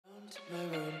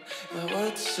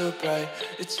so bright,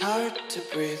 it's hard to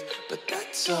breathe, but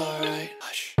that's alright.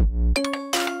 Hush.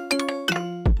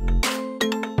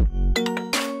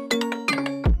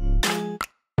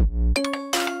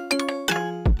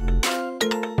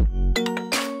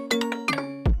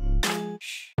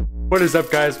 What is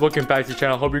up, guys? Welcome back to the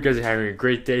channel. Hope you guys are having a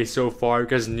great day so far. If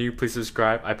you guys are new, please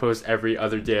subscribe. I post every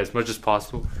other day as much as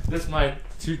possible. This is my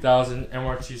 2000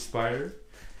 MR2 Spyder,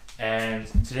 and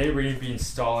today we're going to be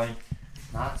installing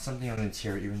not something on the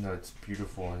interior, even though it's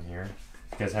beautiful in here.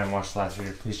 If you guys haven't watched the last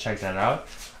video, please check that out.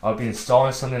 I'll be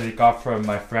installing something that I got from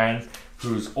my friend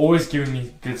who's always giving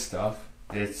me good stuff.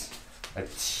 It's a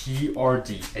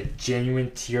TRD, a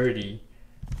genuine TRD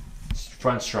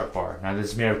front strut bar. Now this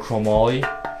is made of chromoly.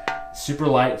 Super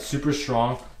light, super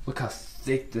strong. Look how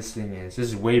thick this thing is. This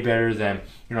is way better than,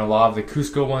 you know, a lot of the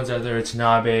Cusco ones out there,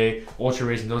 Tanabe, Ultra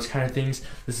Race, and those kind of things.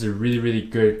 This is a really, really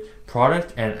good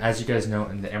product. And as you guys know,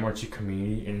 in the MR2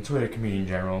 community and Toyota community in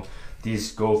general,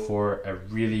 these go for a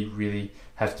really, really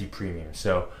hefty premium.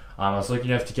 So I was lucky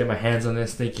enough to get my hands on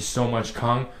this. Thank you so much,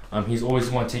 Kung. He's always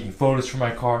the one taking photos for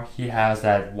my car. He has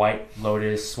that white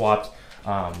Lotus swapped,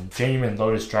 genuine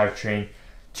Lotus drivetrain,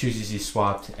 2cc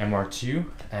swapped MR2,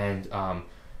 and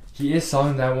he is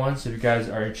selling that one, so if you guys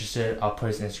are interested, I'll put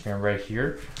his Instagram right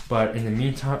here. But in the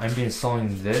meantime, I'm be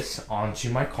installing this onto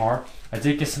my car. I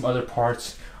did get some other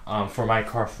parts for my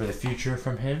car for the future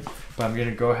from him, but I'm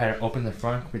gonna go ahead and open the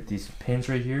front with these pins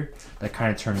right here that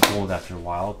kind of turn gold after a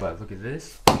while. But look at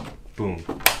this, boom,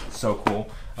 so cool.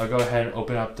 I'll go ahead and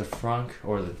open up the front,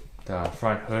 or the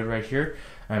front hood right here,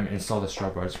 and install the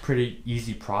strut bar. It's a pretty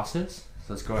easy process.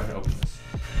 So let's go ahead and open this.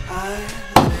 I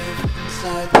live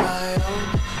inside my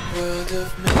own world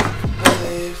of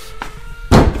make-believe.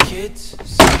 Kids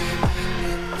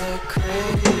screaming in the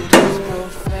cradles,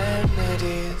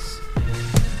 profanities.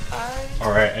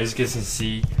 Alright, as you guys can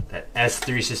see, that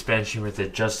S3 suspension with the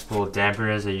adjustable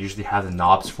dampeners I usually have the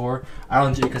knobs for. I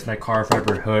don't do it because my carbon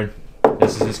fiber hood,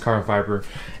 this is carbon fiber,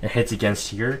 it hits against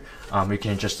here. We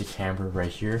can adjust the camber right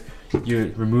here.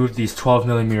 You remove these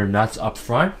 12mm nuts up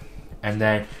front, and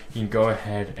then you can go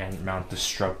ahead and mount the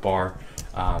strut bar.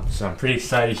 So I'm pretty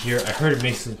excited here. I heard it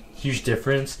makes a huge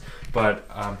difference, but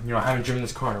you know, I haven't driven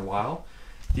this car in a while.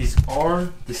 These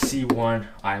are the C1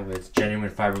 eyelets, genuine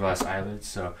fiberglass eyelets.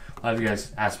 So a lot of you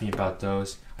guys asked me about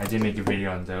those. I did make a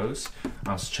video on those,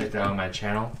 so check that out on my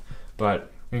channel. But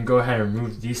we can go ahead and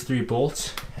remove these 3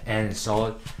 bolts and install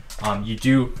it. You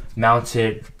do mount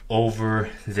it over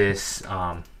this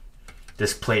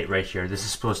this plate right here. This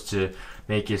is supposed to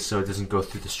make it so it doesn't go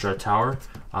through the strut tower,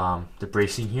 the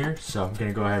bracing here. So I'm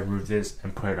gonna go ahead and remove this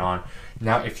and put it on.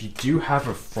 Now if you do have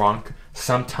a frunk,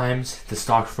 sometimes the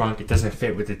stock frunk, it doesn't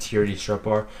fit with the TRD strut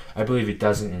bar. I believe it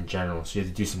doesn't in general, so you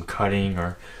have to do some cutting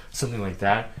or something like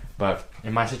that. But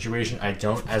in my situation, I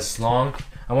don't. I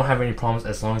won't have any problems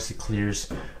as long as it clears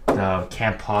the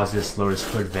can't pause this Lotus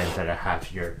hood vent that I have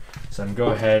here. So I'm gonna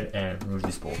go ahead and remove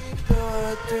these bolts.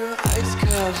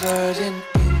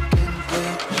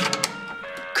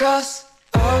 Cross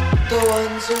out the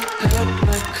ones who heard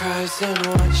my cries and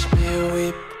watch me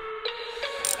weep.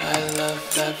 I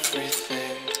love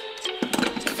everything.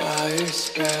 Fire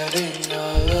spreading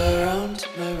all around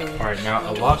my room. Alright, now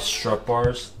a lot of strut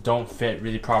bars don't fit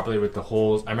really properly with the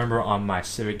holes. I remember on my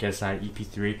Civic Si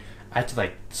EP3, I had to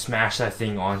like smash that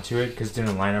thing onto it because it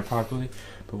didn't line up properly.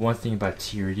 But one thing about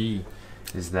TRD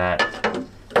is that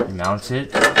you mount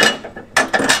it,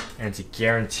 and it's a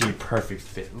guaranteed perfect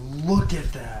fit. Look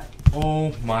at that.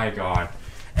 Oh my god.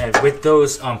 And with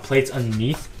those plates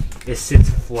underneath, it sits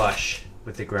flush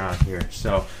with the ground here.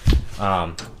 So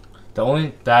the only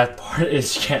bad part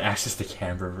is you can't access the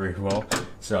camber very well.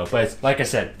 So, but it's, like I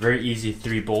said, very easy,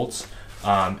 3 bolts.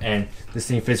 And this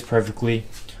thing fits perfectly.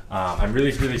 I'm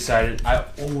really, really excited. I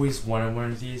always wanted one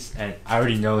of these, and I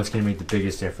already know it's gonna make the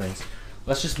biggest difference.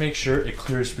 Let's just make sure it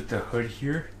clears with the hood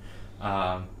here,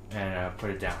 and put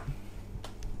it down.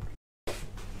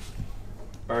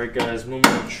 Alright guys, moment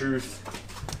of truth.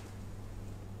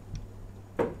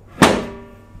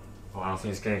 Oh, I don't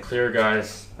think it's getting clear,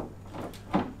 guys.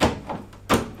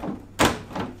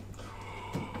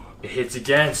 It hits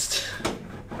against.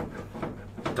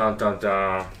 Dun dun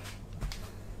dun.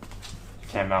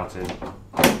 Can't mount it.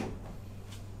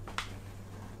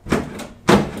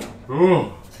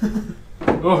 Ooh.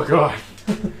 Oh god.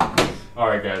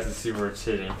 Alright guys, let's see where it's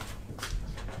hitting.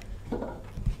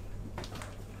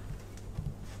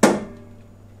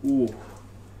 Ooh.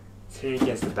 It's hitting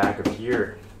against the back of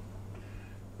here.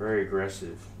 Very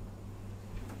aggressive.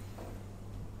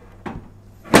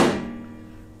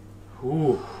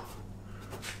 Ooh.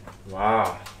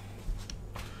 Wow.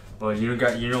 Well, you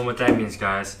know what that means,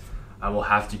 guys. I will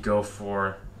have to go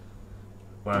for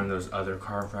one of those other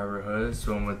carbon fiber hoods,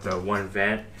 the one with the one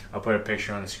vent. I'll put a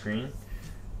picture on the screen.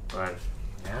 But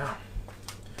yeah,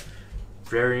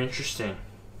 very interesting.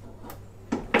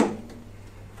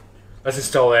 Let's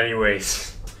install it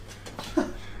anyways.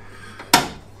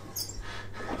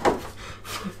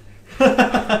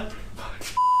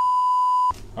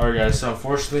 Alright guys, so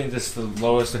unfortunately this is the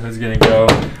lowest the hood's gonna go.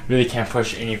 Really can't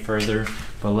push any further,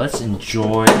 but let's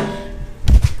enjoy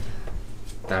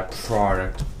that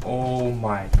product. Oh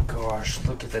my gosh,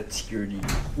 look at that TRD.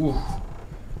 Ooh.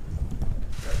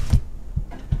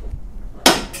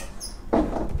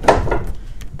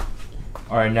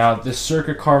 Alright, now the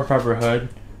Circa carbon fiber hood,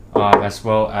 as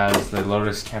well as the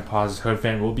Lotus Composite hood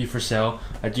fan will be for sale.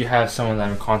 I do have someone that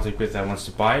I'm in contact with that wants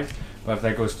to buy it, but if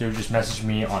that goes through, just message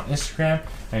me on Instagram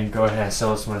and go ahead and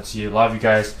sell this one to you. A lot of you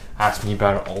guys ask me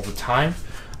about it all the time,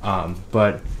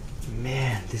 but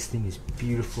man, this thing is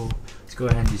beautiful. Let's go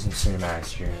ahead and do some cinematics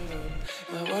here.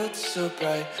 My world's so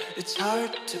bright, it's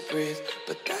hard to breathe,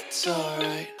 but that's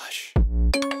alright. Hush.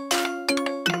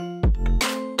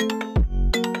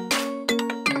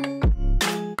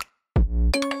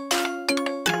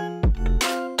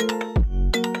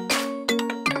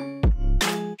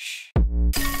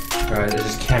 Alright, I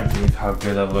just can't believe how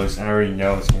good that looks. I already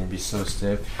know it's going to be so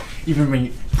stiff. Even when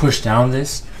you push down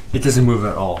this, it doesn't move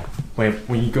at all.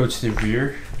 When you go to the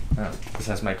rear, this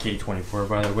has my K24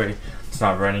 by the way, it's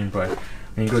not running, but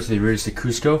when you go to the rear, it's the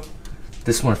Cusco.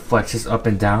 This one flexes up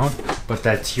and down, but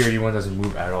that TRD one doesn't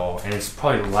move at all, and it's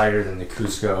probably lighter than the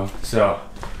Cusco. So,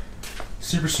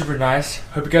 super nice.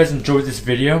 Hope you guys enjoyed this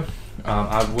video.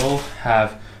 I will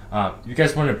have, if you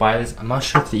guys want to buy this, I'm not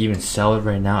sure if they even sell it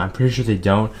right now. I'm pretty sure they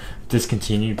don't.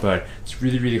 Discontinued, but it's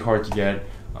really hard to get.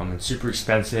 It's super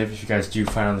expensive. If you guys do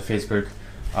find on the Facebook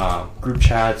group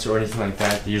chats or anything like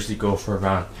that, they usually go for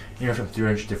around from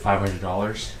 $300 to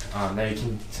 $500. Now you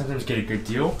can sometimes get a good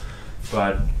deal,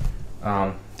 but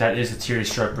that is a TRD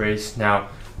strut brace. Now,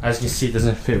 as you can see, it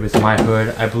doesn't fit with my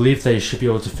hood. I believe that it should be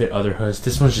able to fit other hoods.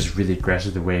 This one's just really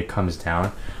aggressive the way it comes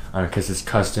down because it's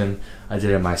custom. I did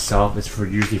it myself. It's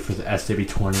usually for the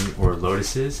SW20 or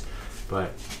Lotuses,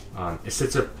 but it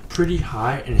sits up pretty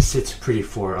high and it sits pretty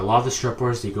forward. A lot of the strut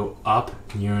bars, they go up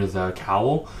near the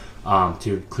cowl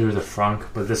to clear the frunk,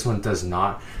 but this one does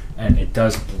not, and it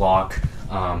does block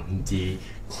the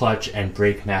clutch and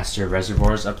brake master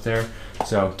reservoirs up there,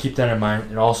 so keep that in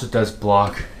mind. It also does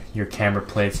block your camber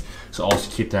plates, so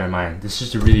also keep that in mind. This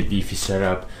is just a really beefy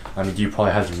setup. You do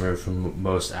probably have to remove from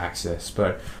most access,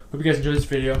 but hope you guys enjoyed this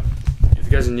video. If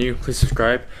you guys are new, please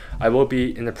subscribe. I will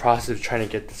be in the process of trying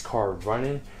to get this car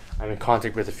running. I'm in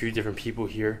contact with a few different people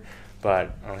here,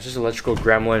 but it's just electrical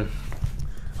gremlin.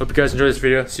 Hope you guys enjoyed this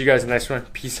video. See you guys in the next one.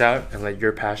 Peace out, and let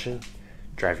your passion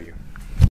drive you.